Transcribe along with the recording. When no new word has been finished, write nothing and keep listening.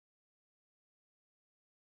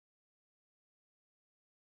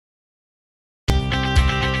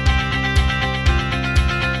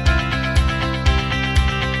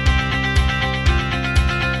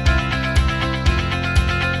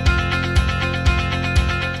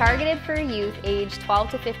Targeted for youth aged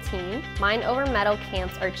 12 to 15, Mind Over Metal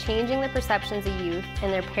camps are changing the perceptions of youth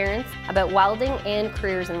and their parents about welding and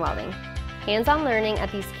careers in welding. Hands-on learning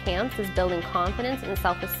at these camps is building confidence and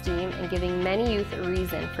self-esteem and giving many youth a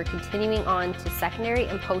reason for continuing on to secondary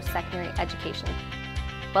and post-secondary education.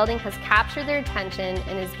 Welding has captured their attention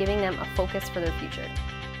and is giving them a focus for their future.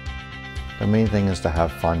 The main thing is to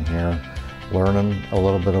have fun here, learning a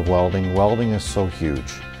little bit of welding. Welding is so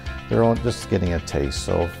huge. They're all just getting a taste.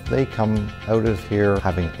 So if they come out of here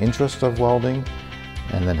having interest of welding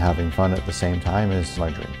and then having fun at the same time is my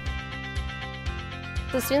dream.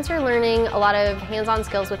 The students are learning a lot of hands-on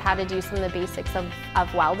skills with how to do some of the basics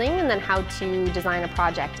of welding and then how to design a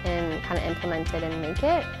project and kind of implement it and make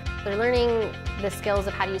it. They're learning the skills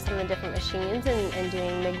of how to use some of the different machines and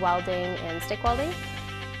doing MIG welding and stick welding.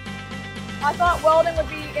 I thought welding would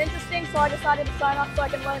be interesting, so I decided to sign up so I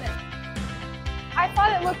can learn it. I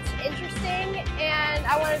thought it looked interesting and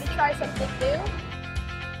I wanted to try something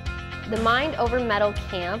new. The Mind Over Metal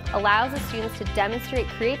camp allows the students to demonstrate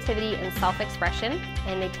creativity and self-expression,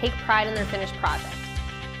 and they take pride in their finished project.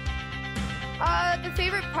 The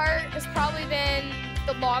favorite part has probably been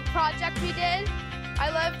the log project we did. I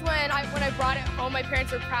loved when I brought it home, my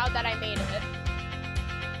parents were proud that I made it.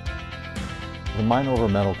 The Mind Over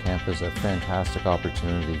Metal camp is a fantastic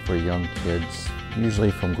opportunity for young kids, usually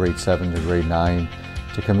from grade 7 to grade 9,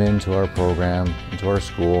 to come into our program, into our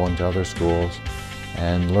school, into other schools,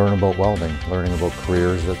 and learn about welding, learning about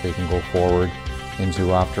careers that they can go forward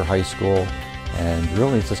into after high school, and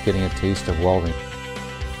really just getting a taste of welding.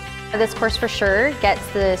 This course for sure gets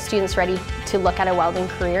the students ready to look at a welding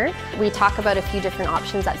career. We talk about a few different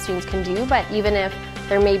options that students can do, but even if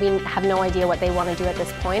they maybe have no idea what they want to do at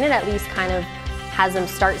this point, it at least kind of has them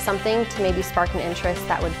start something to maybe spark an interest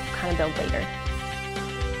that would kind of build later.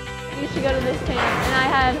 You should go to this camp, and I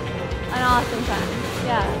had an awesome time,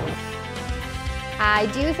 yeah. I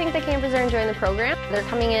do think the campers are enjoying the program. They're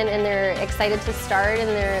coming in and they're excited to start and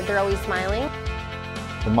they're always smiling.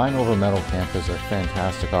 The Mind Over Metal camp is a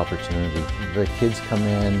fantastic opportunity. The kids come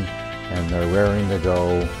in and they're raring to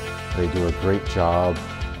go, they do a great job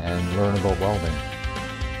and learn about welding.